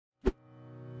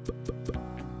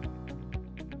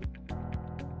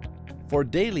For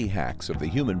daily hacks of the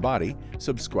human body,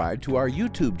 subscribe to our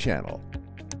YouTube channel.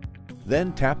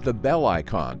 Then tap the bell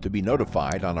icon to be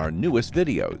notified on our newest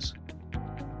videos.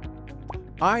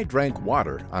 I drank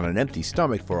water on an empty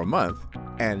stomach for a month,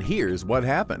 and here's what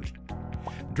happened.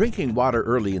 Drinking water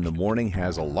early in the morning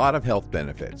has a lot of health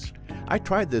benefits. I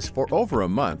tried this for over a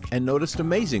month and noticed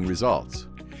amazing results.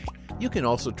 You can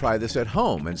also try this at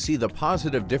home and see the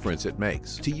positive difference it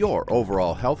makes to your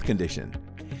overall health condition.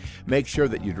 Make sure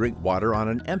that you drink water on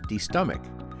an empty stomach.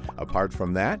 Apart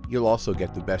from that, you'll also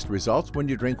get the best results when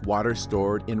you drink water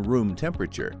stored in room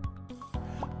temperature.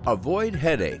 Avoid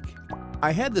headache.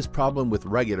 I had this problem with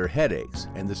regular headaches,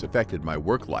 and this affected my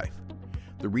work life.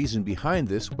 The reason behind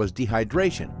this was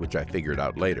dehydration, which I figured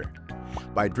out later.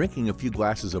 By drinking a few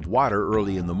glasses of water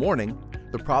early in the morning,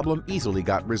 the problem easily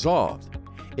got resolved.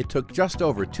 It took just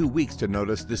over 2 weeks to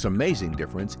notice this amazing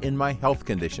difference in my health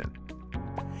condition.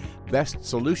 Best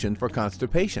solution for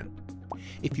constipation.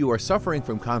 If you are suffering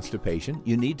from constipation,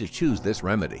 you need to choose this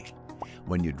remedy.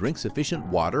 When you drink sufficient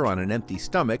water on an empty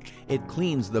stomach, it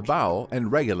cleans the bowel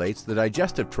and regulates the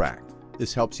digestive tract.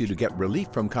 This helps you to get relief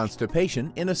from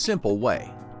constipation in a simple way.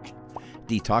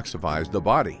 Detoxifies the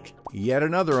body. Yet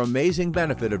another amazing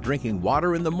benefit of drinking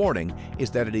water in the morning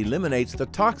is that it eliminates the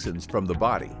toxins from the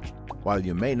body. While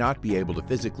you may not be able to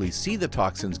physically see the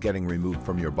toxins getting removed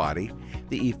from your body,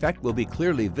 the effect will be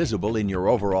clearly visible in your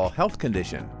overall health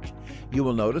condition. You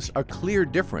will notice a clear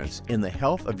difference in the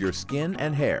health of your skin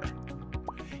and hair.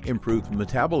 Improved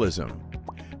metabolism.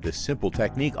 This simple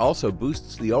technique also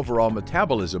boosts the overall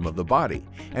metabolism of the body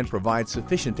and provides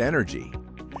sufficient energy.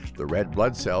 The red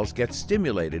blood cells get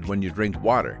stimulated when you drink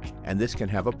water, and this can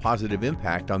have a positive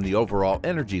impact on the overall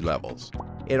energy levels.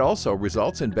 It also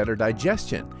results in better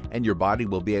digestion, and your body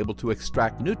will be able to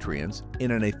extract nutrients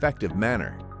in an effective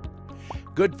manner.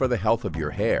 Good for the health of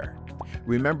your hair.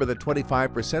 Remember that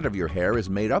 25% of your hair is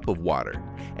made up of water,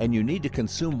 and you need to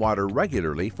consume water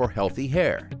regularly for healthy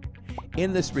hair.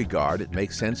 In this regard, it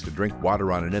makes sense to drink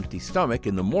water on an empty stomach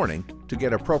in the morning to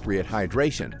get appropriate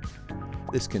hydration.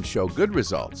 This can show good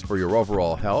results for your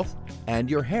overall health, and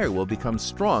your hair will become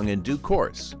strong in due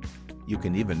course. You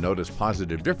can even notice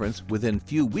positive difference within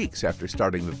few weeks after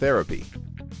starting the therapy.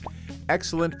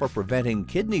 Excellent for preventing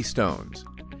kidney stones.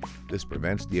 This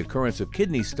prevents the occurrence of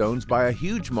kidney stones by a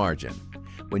huge margin.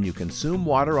 When you consume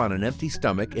water on an empty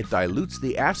stomach, it dilutes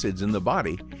the acids in the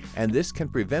body, and this can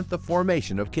prevent the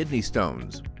formation of kidney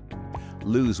stones.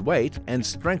 Lose weight and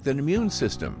strengthen immune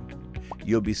system.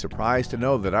 You'll be surprised to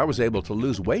know that I was able to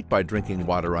lose weight by drinking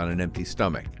water on an empty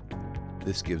stomach.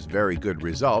 This gives very good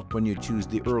result when you choose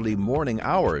the early morning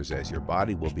hours, as your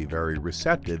body will be very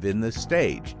receptive in this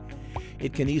stage.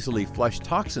 It can easily flush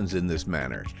toxins in this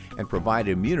manner and provide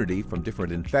immunity from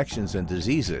different infections and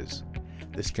diseases.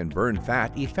 This can burn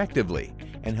fat effectively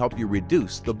and help you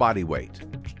reduce the body weight.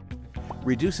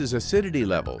 Reduces acidity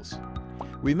levels.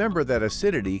 Remember that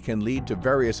acidity can lead to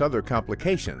various other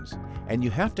complications, and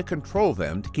you have to control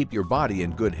them to keep your body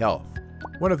in good health.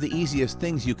 One of the easiest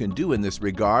things you can do in this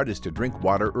regard is to drink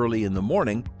water early in the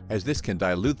morning, as this can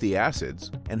dilute the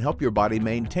acids and help your body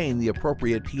maintain the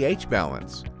appropriate pH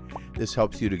balance. This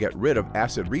helps you to get rid of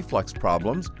acid reflux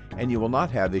problems, and you will not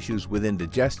have issues with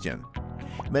indigestion.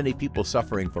 Many people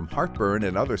suffering from heartburn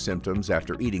and other symptoms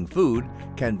after eating food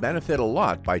can benefit a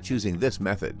lot by choosing this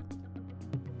method.